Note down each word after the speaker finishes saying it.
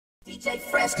DJ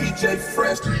Fresh, DJ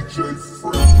Fresh, DJ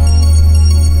Fresh.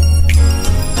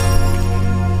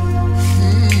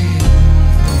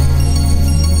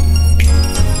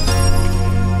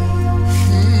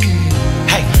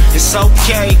 It's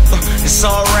okay, it's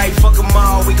alright, fuck them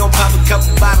all, we gon' pop a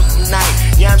couple bottles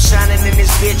tonight. Yeah, I'm shining in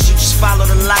this bitch, you just follow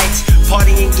the lights.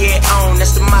 Party and get on,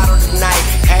 that's the motto tonight.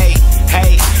 Hey,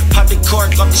 hey, pop the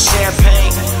cork off the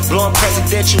champagne. Blowing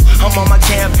presidential, I'm on my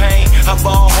campaign. I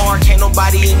ball hard, can't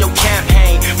nobody in your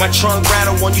campaign. My trunk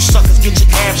rattle when you suckers get your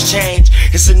amps changed.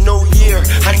 It's a new year,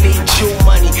 I need you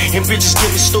money. And bitches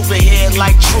giving stupid head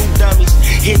like true dummies.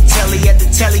 Hitting telly at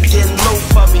the telly, getting low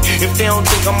for me. If they don't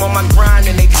think I'm on my grind,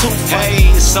 then they too funny.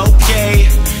 Hey, it's okay,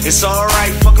 it's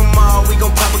alright, fuck them all, we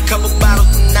gon' pop a couple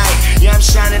bottles tonight. Yeah, I'm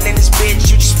shining in this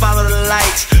bitch, you just follow the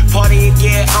lights. Party and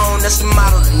get on, that's the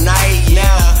motto tonight.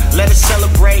 Yeah, let us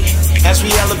celebrate as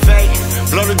we elevate.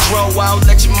 Blow the draw out,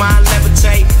 let your mind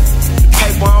levitate.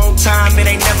 Paper on time, it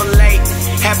ain't never late.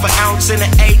 Half an ounce in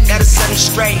an 8, that'll set them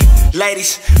straight.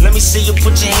 Ladies, let me see you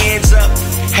put your hands up.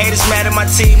 Haters mad at my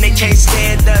team, they can't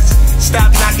stand us.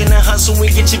 Stop knocking the hustle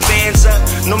and get your bands up.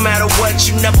 No matter what,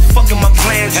 you never fucking my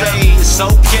plans up. Hey, it's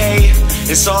okay,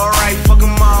 it's alright, fuck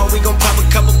them all, we gon' pop a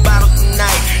couple bottles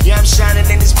tonight. Yeah, I'm shining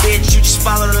in this bitch, you just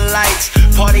follow the lights.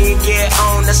 Party and get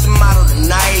on, that's the motto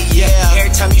tonight. Yeah, every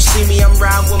time you see me, I'm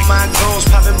riding with my goons.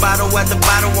 Popping bottle at the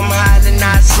bottle, I'm hiding,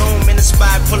 I zoom in the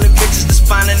spot, pulling bitches that's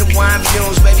finding the wine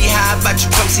fumes. Baby, how about you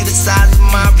come see the size of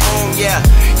my room? Yeah,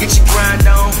 get your grind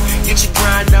on, get your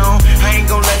grind on. I ain't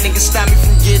gon' let niggas stop me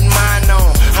from getting mine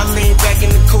on. I lean back in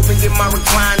the coupe and get my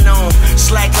recline on.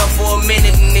 Slack up for a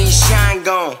minute and then your shine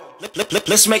gone.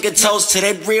 Let's make a toast to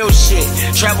that real shit.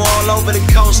 Travel all over the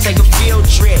coast, take a field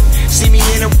trip. See me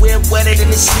in a whip wetter than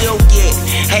the seal get.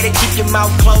 Hey, to keep your mouth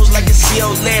closed like a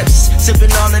sealed lips. Sipping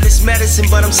all of this medicine,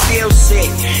 but I'm still sick.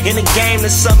 In the game,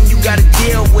 there's something you gotta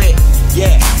deal with.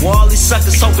 Yeah, well, all these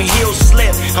suckers hoping he'll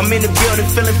slip. I'm in the building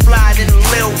feeling fly in a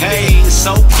little bit. Hey, it's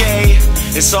okay,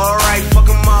 it's alright, fuck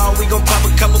them all, we gon' pop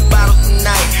a couple bottles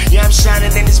tonight. Yeah, I'm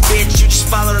shining in this bitch, you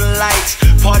just follow the lights.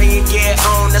 Party and get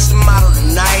on, that's the motto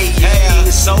tonight.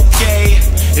 Yeah, it's okay,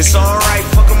 it's alright,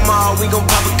 fuck them all, we gon'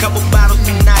 pop a couple bottles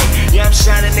tonight. Yeah, I'm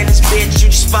shining in this bitch,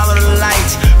 you just follow the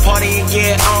lights. Party and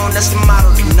get on, that's the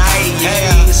motto tonight.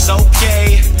 Yeah, it's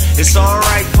okay, it's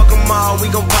alright, fuck them all, we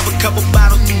gon' pop a couple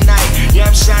bottles tonight. Yeah,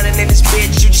 I'm shining in this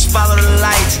bitch, you just follow the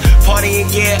lights. Party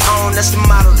and get on, that's the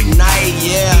motto tonight.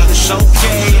 Yeah, it's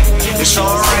okay, it's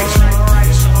alright.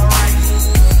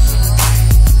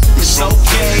 It's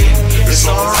okay, it's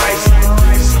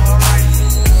alright.